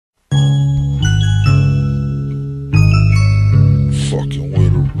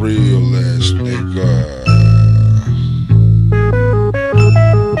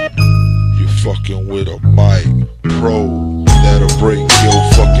pro that'll break your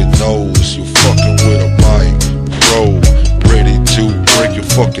fucking nose. You fucking with a mic pro, ready to break your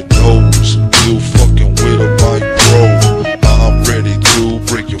fucking nose. You fucking with a mic pro, I'm ready to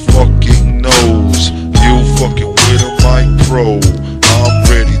break your fucking nose. You fucking with a mic pro, I'm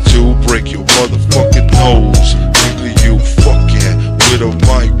ready to break your motherfucking nose. Nigga, you fucking with a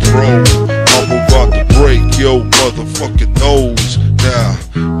mic pro, I'm about to break your motherfucking nose. Now,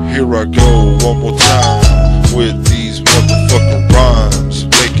 here I go one more time with these motherfucking rhymes,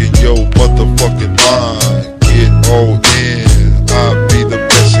 making your motherfucking mind get all in. I'll be the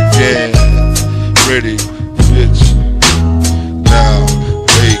best again. Ready, bitch. Now,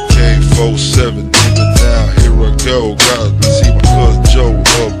 AK-47, nigga. Now, here I go. Gotta see my cousin Joe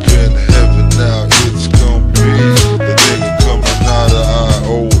up in heaven. Now, it's gonna be the nigga coming out of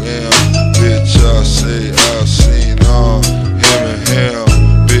IOM. Bitch, I say I seen him and him.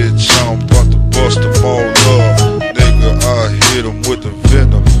 Bitch, I'm about to bust them all up. Nigga, I hit them with the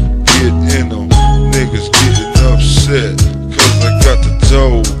venom. Get in them. Niggas getting upset cause I got the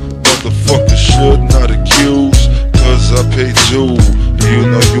dough. Motherfuckers should not accuse cause I pay due. You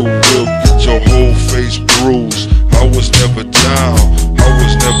know you will get your whole face bruised. I was never down. I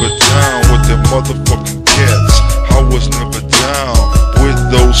was never down with them motherfucking cats. I was never down with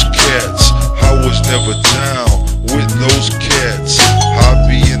those cats. I was never down with those cats. I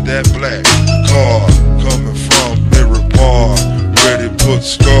be in that black car coming from Miramar, ready to put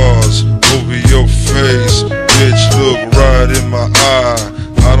scars over your face. Bitch, look right in my eye.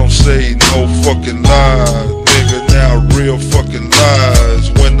 I don't say no fucking lies, nigga. Now real fucking lies.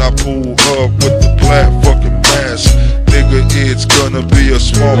 When I pull up with the black fucking mask, nigga, it's gonna be a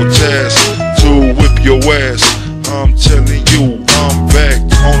small task to whip your ass. I'm telling you, I'm back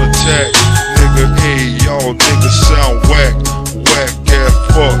on attack, nigga. Hey, y'all niggas sound whack, whack ass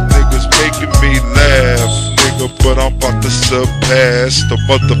fuck niggas making me laugh, nigga. But I'm about to surpass the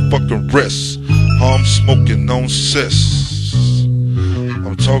motherfucking rest. I'm smoking on cess.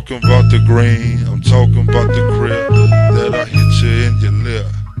 I'm talking about the green, I'm talking about the crib that I hit you in your lip.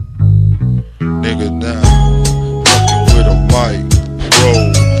 Nigga, now, fucking with a mic pro,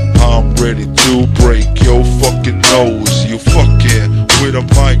 I'm ready to break your fucking nose. You fucking with a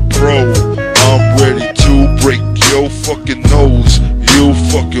mic pro, I'm ready to break your fucking nose. You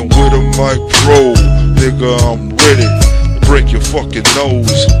fucking with a mic pro, nigga, I'm ready to break your fucking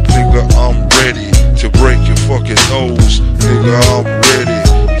nose. Nigga, I'm ready to break your fucking nose. Nigga, I'm ready.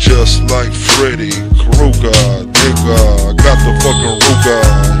 Just like Freddy Krueger, nigga, I got the fucking Ruger.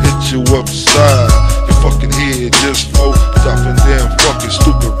 Hit you upside your fucking head just for dropping them fucking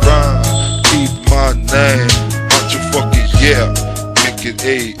stupid rhymes. Keep my name out your fucking yeah.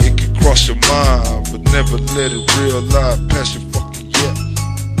 It can cross your mind, but never let it realize past your